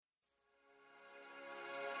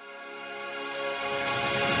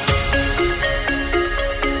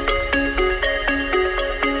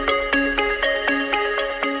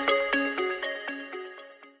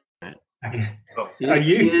Are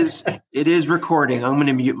you? It is recording. I'm going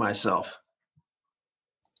to mute myself.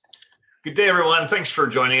 Good day, everyone. Thanks for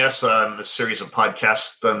joining us on this series of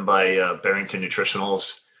podcasts done by Barrington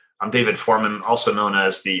Nutritionals. I'm David Foreman, also known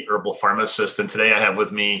as the Herbal Pharmacist. And today I have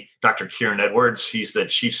with me Dr. Kieran Edwards. He's the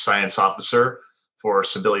Chief Science Officer for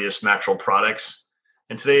Sibelius Natural Products.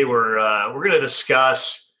 And today we're going to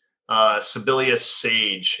discuss Sibelius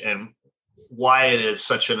sage and why it is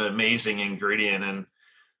such an amazing ingredient. And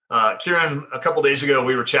Kieran, a couple of days ago,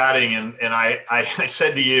 we were chatting and I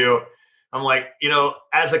said to you, I'm like,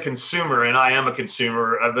 as a consumer, and I am a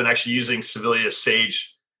consumer, I've been actually using Sibelius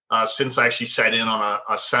sage since I actually sat in on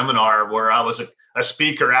a seminar where I was a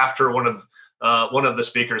speaker after one of the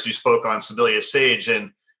speakers who spoke on Sibelius sage,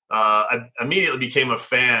 and I immediately became a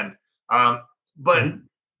fan. But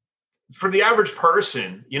for the average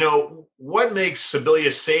person, what makes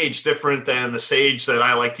Sibelius sage different than the sage that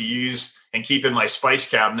I like to use and keep in my spice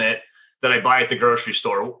cabinet that I buy at the grocery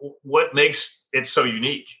store? What makes it so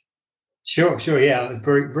unique? Sure. Yeah,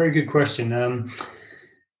 very, very good question.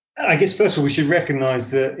 I guess first of all, we should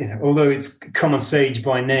recognize that although it's common sage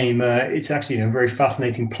by name, it's actually a very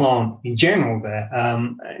fascinating plant in general.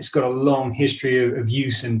 It's got a long history of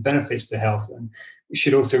use and benefits to health. And you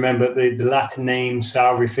should also remember the Latin name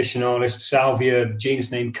Salvia officinalis, salvia, the genus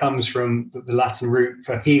name, comes from the Latin root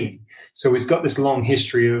for healing. So it's got this long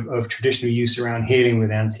history of traditional use around healing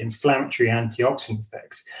with anti-inflammatory, antioxidant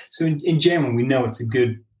effects. So in general, we know it's a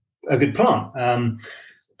good plant.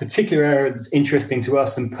 Particular area that's interesting to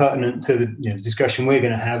us and pertinent to the discussion we're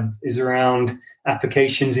going to have is around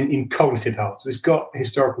applications in cognitive health. So it's got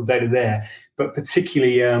historical data there, but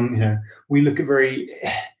particularly, we look at very,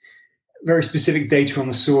 very specific data on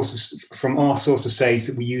the from our source of sage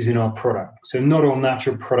that we use in our product. So not all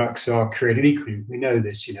natural products are created equally. We know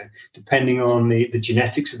this, depending on the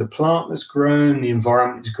genetics of the plant that's grown, the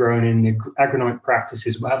environment it's grown in, the agronomic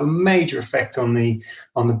practices will have a major effect on the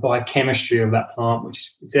biochemistry of that plant,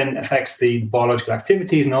 which then affects the biological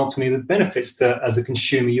activities and ultimately the benefits that as a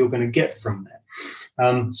consumer you're going to get from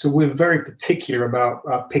that. So we're very particular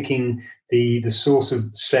about picking the source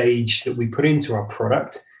of sage that we put into our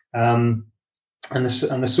product. And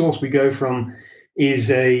the source we go from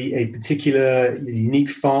is a particular unique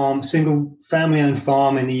farm, single family-owned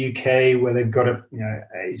farm in the UK, where they've got a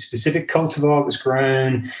specific cultivar that's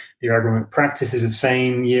grown. Their agronomic practice is the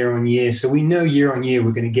same year on year, so we know year on year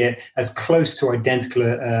we're going to get as close to identical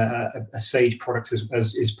a sage product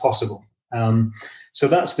as is possible. So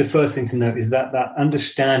that's the first thing to note, is that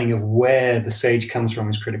understanding of where the sage comes from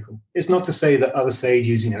is critical. It's not to say that other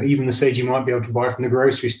sages, even the sage you might be able to buy from the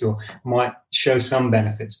grocery store might show some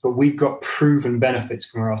benefits, but we've got proven benefits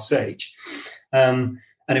from our sage. And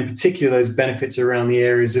in particular, those benefits are around the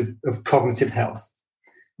areas of cognitive health.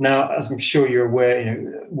 Now, as I'm sure you're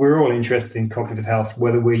aware, we're all interested in cognitive health,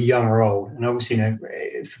 whether we're young or old. And obviously,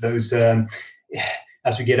 for those...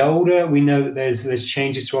 as we get older, we know that there's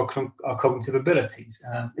changes to our cognitive abilities.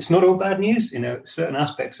 It's not all bad news. Certain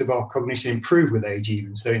aspects of our cognition improve with age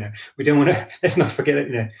even. So, we don't want to, let's not forget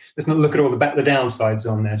it, let's not look at all the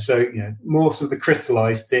downsides on there. So, more sort of the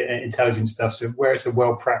crystallized intelligence stuff. So where it's a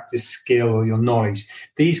well-practiced skill or your knowledge,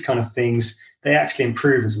 these kind of things, they actually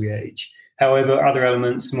improve as we age. However, other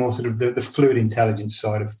elements, more sort of the fluid intelligence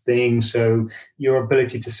side of things, so your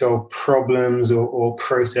ability to solve problems or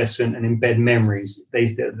process and embed memories,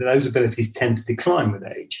 those abilities tend to decline with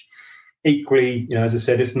age. Equally, as I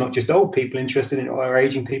said, it's not just old people interested in it, or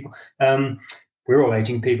aging people. We're all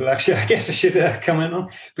aging people, actually, I guess I should comment on.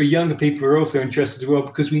 But younger people are also interested as well,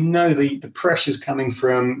 because we know the pressures coming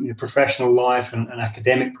from professional life and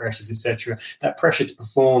academic pressures, etc. That pressure to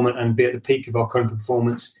perform and be at the peak of our cognitive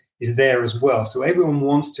performance is there as well. So everyone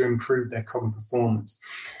wants to improve their cognitive performance.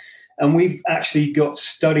 And we've actually got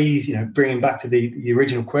studies, bringing back to the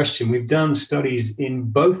original question, we've done studies in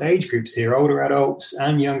both age groups here, older adults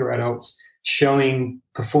and younger adults, showing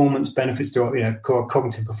performance benefits to our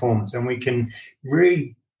cognitive performance. And we can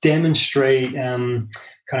really demonstrate kind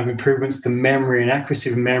of improvements to memory and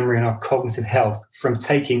accuracy of memory and our cognitive health from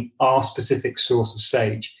taking our specific source of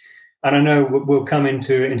sage. And I know we'll come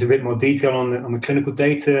into a bit more detail on the clinical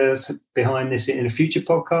data behind this in a future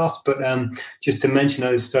podcast, but just to mention,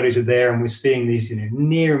 those studies are there, and we're seeing these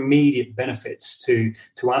near immediate benefits to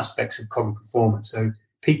aspects of cognitive performance. So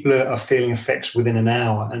people are feeling effects within an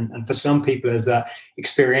hour, and for some people there's that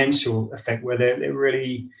experiential effect where they're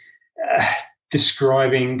really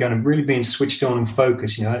describing kind of really being switched on and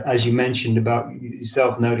focused, as you mentioned about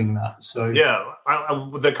yourself noting that. So yeah,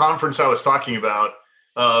 the conference I was talking about,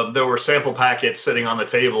 there were sample packets sitting on the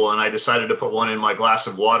table, and I decided to put one in my glass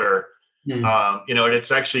of water. And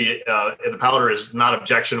it's actually the powder is not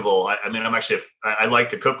objectionable. I mean, I like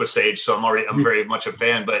to cook with sage, so I'm very much a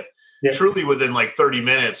fan. But truly, within like 30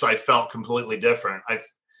 minutes, I felt completely different.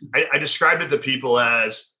 I described it to people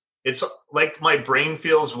as it's like my brain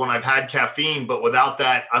feels when I've had caffeine, but without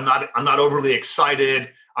that, I'm not overly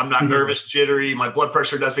excited. I'm not nervous, jittery. My blood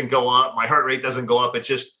pressure doesn't go up. My heart rate doesn't go up.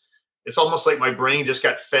 It's almost like my brain just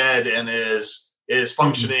got fed and is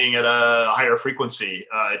functioning at a higher frequency.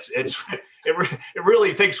 It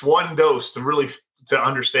really takes one dose to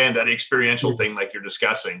understand that experiential thing like you're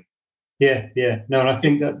discussing. Yeah. No, and I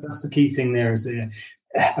think that's the key thing there is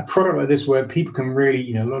a product like this where people can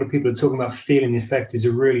really, a lot of people are talking about feeling the effect is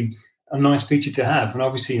a nice feature to have. And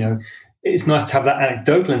obviously, it's nice to have that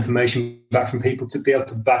anecdotal information back from people to be able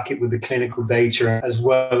to back it with the clinical data, as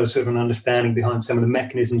well as sort of an understanding behind some of the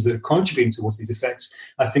mechanisms that are contributing towards these effects.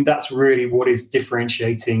 I think that's really what is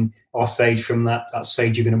differentiating our sage from that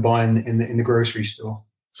sage you're going to buy in the grocery store.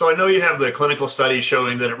 So I know you have the clinical study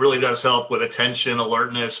showing that it really does help with attention,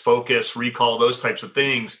 alertness, focus, recall, those types of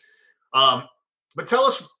things. But tell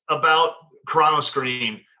us about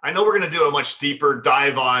Chronoscreen. I know we're going to do a much deeper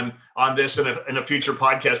dive on this in a future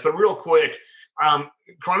podcast, but real quick,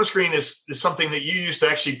 Chronoscreen is something that you use to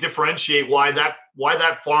actually differentiate why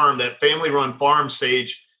that farm, that family-run farm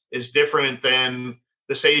sage, is different than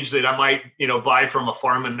the sage that I might buy from a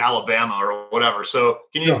farm in Alabama or whatever. So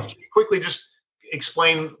can you quickly just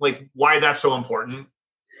explain like why that's so important?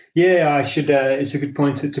 Yeah, I should. It's a good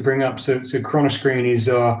point to bring up. So Chronoscreen is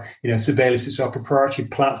our, Sibelius. It's our proprietary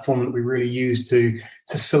platform that we really use to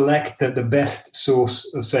select the best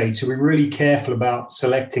source of sage. So we're really careful about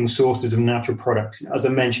selecting sources of natural products. As I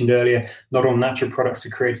mentioned earlier, not all natural products are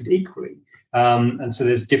created equally. And so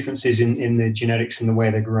there's differences in the genetics and the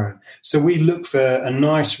way they're grown. So we look for a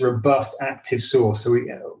nice, robust, active source. So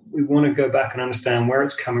we want to go back and understand where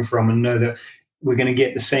it's coming from and know that we're going to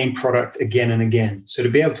get the same product again and again. So to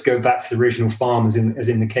be able to go back to the original farmers, as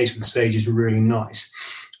in the case with sage, is really nice.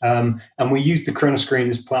 And we use the Chronoscreen,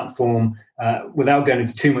 this platform, without going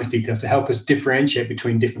into too much detail, to help us differentiate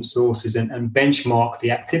between different sources and benchmark the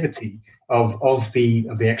activity of the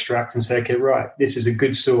extract and say, okay, right, this is a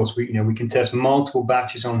good source. We can test multiple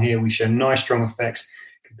batches on here. We show nice, strong effects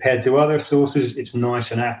compared to other sources. It's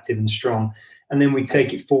nice and active and strong. And then we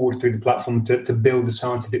take it forward through the platform to build a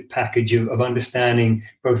scientific package of understanding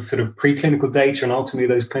both sort of preclinical data and ultimately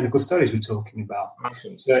those clinical studies we're talking about.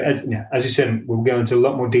 Awesome. So as you said, we'll go into a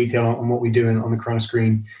lot more detail on what we do on the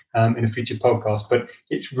Chronoscreen in a future podcast. But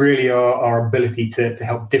it's really our ability to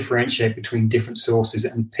help differentiate between different sources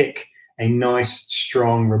and pick a nice,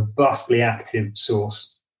 strong, robustly active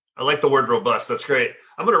source. I like the word robust. That's great.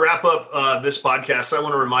 I'm going to wrap up this podcast. I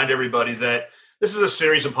want to remind everybody that this is a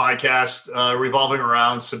series of podcasts revolving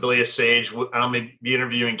around Sibelius sage. And I'll be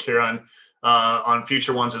interviewing Kieran on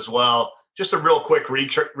future ones as well. Just a real quick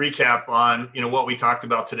recap on what we talked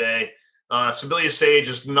about today. Sibelius sage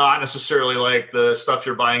is not necessarily like the stuff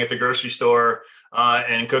you're buying at the grocery store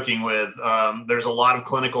and cooking with. There's a lot of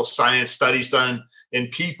clinical science studies done in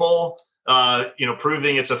people,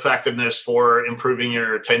 proving its effectiveness for improving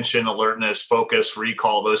your attention, alertness, focus,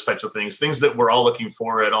 recall, those types of things that we're all looking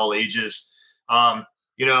for at all ages.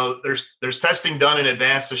 There's testing done in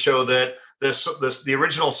advance to show that the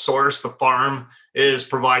original source, the farm, is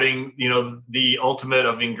providing, the ultimate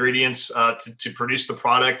of ingredients to produce the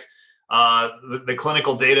product. The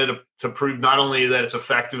clinical data to prove not only that it's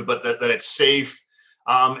effective, but that it's safe.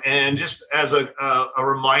 And just as a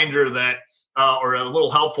reminder that, or a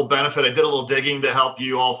little helpful benefit, I did a little digging to help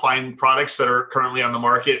you all find products that are currently on the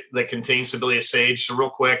market that contain Sibelius sage. So real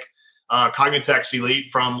quick, Cognitex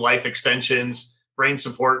Elite from Life Extensions, Brain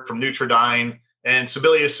Support from Nutridyne, and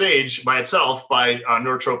Sibelius sage by itself by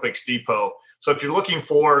Neurotropics Depot. So if you're looking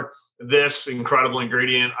for this incredible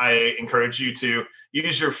ingredient, I encourage you to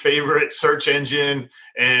use your favorite search engine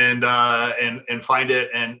and find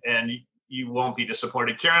it, and you won't be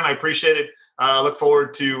disappointed. Kieran, I appreciate it. Look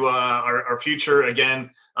forward to our future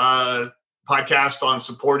podcast on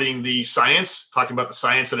supporting the science, talking about the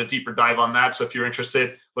science and a deeper dive on that. So if you're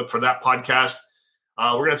interested, look for that podcast.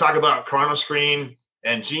 We're going to talk about Chronoscreen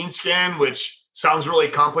and GeneScan, which sounds really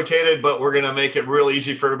complicated, but we're going to make it real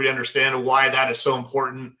easy for everybody to understand why that is so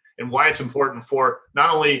important and why it's important for not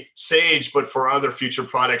only sage, but for other future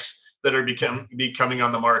products that are be coming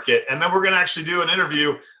on the market. And then we're going to actually do an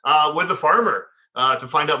interview with the farmer to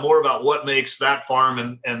find out more about what makes that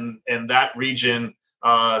farm and that region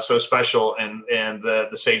so special and the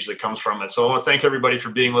sage that comes from it. So I want to thank everybody for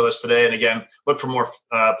being with us today. And again, look for more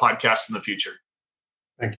podcasts in the future.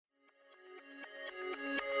 Thank you.